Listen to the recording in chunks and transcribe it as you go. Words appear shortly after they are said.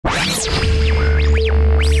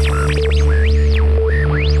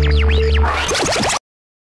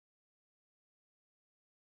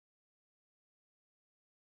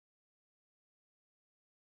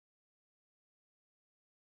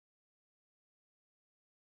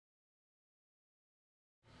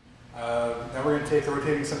Now we're going to take the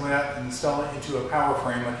rotating assembly out and install it into a power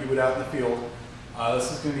frame like you would out in the field.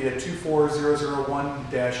 This is going to be a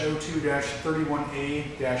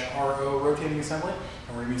 24001-02-31A-RO rotating assembly,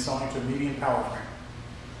 and we're going to be installing it to a medium power frame.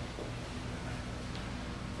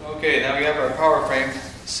 Okay, now we have our power frame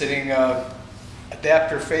sitting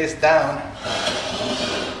adapter face down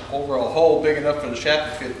over a hole big enough for the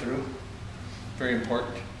shaft to fit through. Very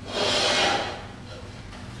important. The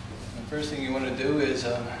first thing you want to do is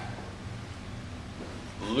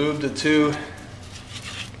lube the two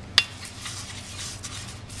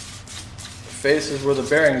faces where the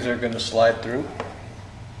bearings are going to slide through.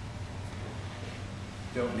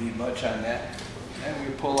 Don't need much on that. And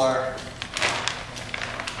we pull our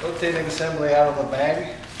rotating assembly out of the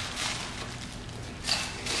bag.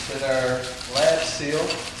 Set our latch seal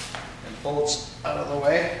and bolts out of the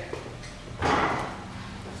way.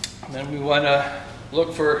 And then we want to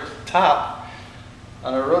look for top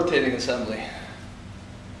on our rotating assembly.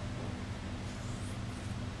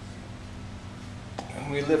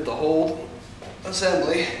 And we lift the whole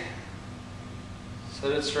assembly,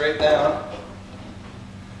 set it straight down,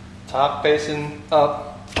 top facing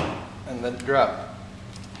up, and then drop.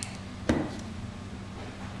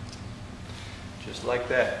 Just like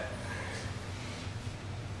that.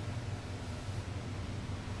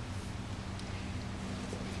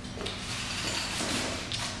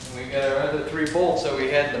 And we got our other 3 bolts that we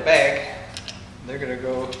had in the bag. They're going to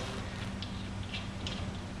go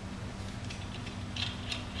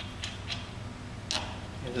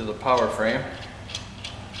into the power frame.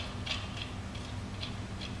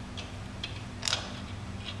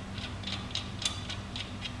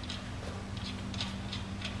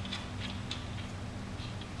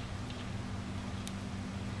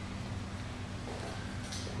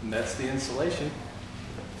 And that's the installation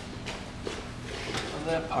of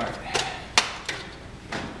that part.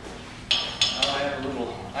 Now I have a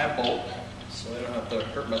little eye bolt, so I don't have to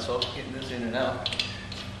hurt myself getting this in and out.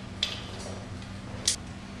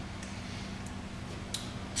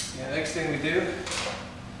 Yeah, next thing we do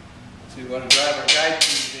is we want to drive our guide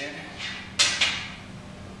tubes in.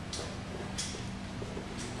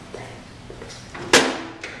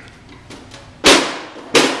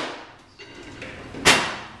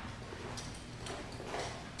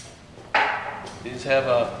 These have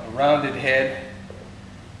a rounded head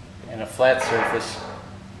and a flat surface.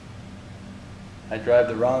 I drive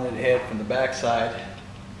the rounded head from the back side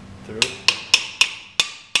through.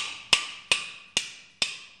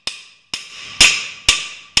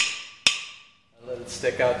 I let it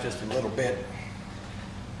stick out just a little bit.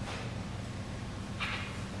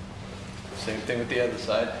 Same thing with the other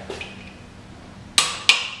side.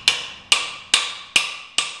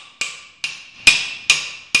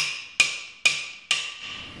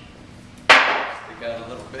 Out a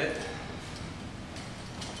little bit.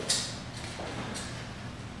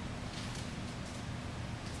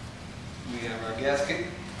 We have our gasket.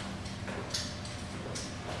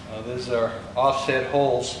 These are offset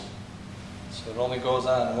holes, so it only goes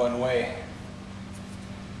on one way.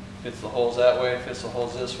 Fits the holes that way, fits the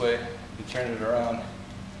holes this way. If you turn it around,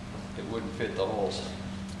 it wouldn't fit the holes.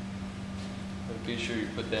 But be sure you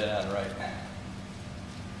put that on right.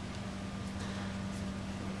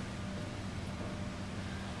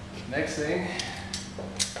 Next thing,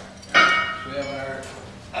 we have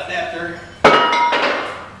our adapter.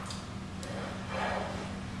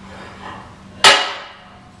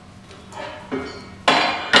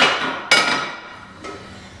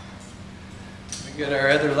 We get our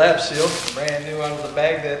other lap seal, brand new out of the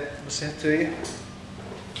bag that was sent to you.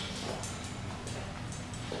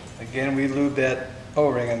 Again, we lube that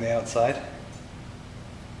O-ring on the outside.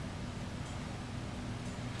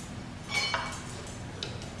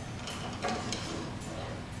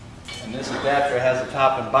 And this adapter has a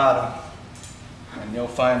top and bottom, and you'll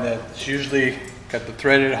find that it's usually got the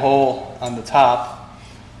threaded hole on the top,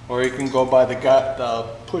 or you can go by the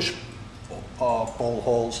push bowl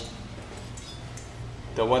holes.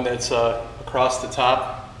 The one that's across the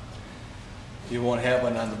top, you won't have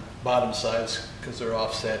one on the bottom sides because they're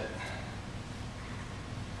offset.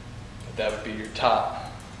 But that would be your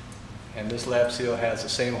top. And this lap seal has the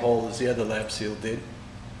same hole as the other lap seal did.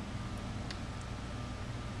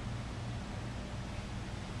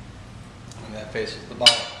 And that faces the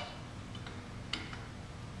bottom.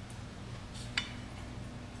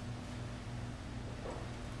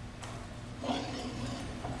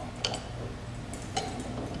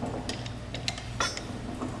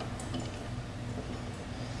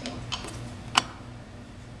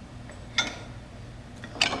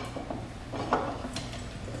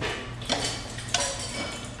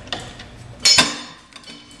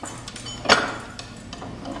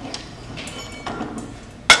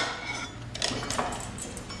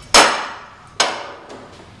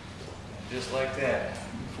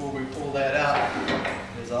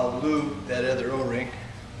 lube that other O-ring,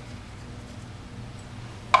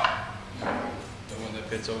 the one that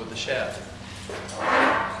fits over the shaft.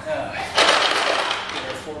 Now, get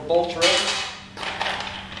our 4 bolts ready.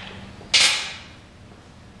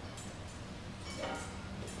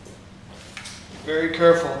 Very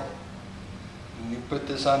careful when you put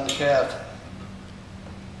this on the shaft,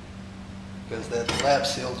 because that lap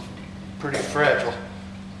seal is pretty fragile.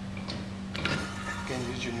 Again,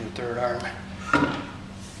 using your third arm.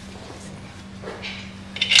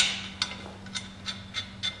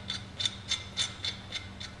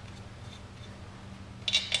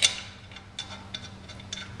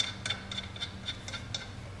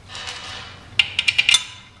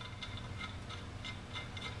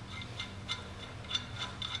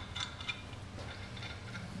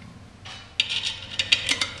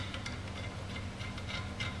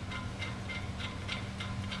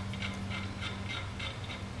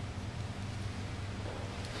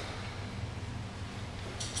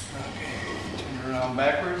 Around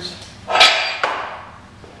backwards.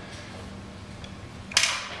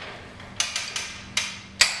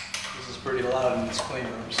 This is pretty loud in this clean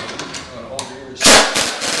room, so I'm going to hold your ears.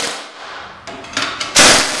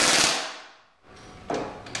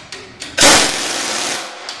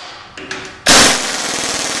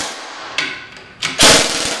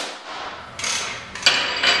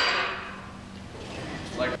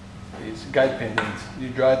 Like these guide pins, you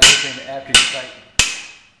drive this in after you tighten.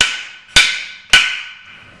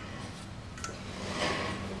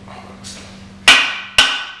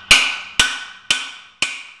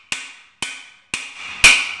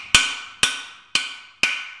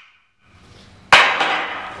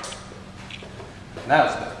 Now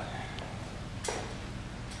it's done.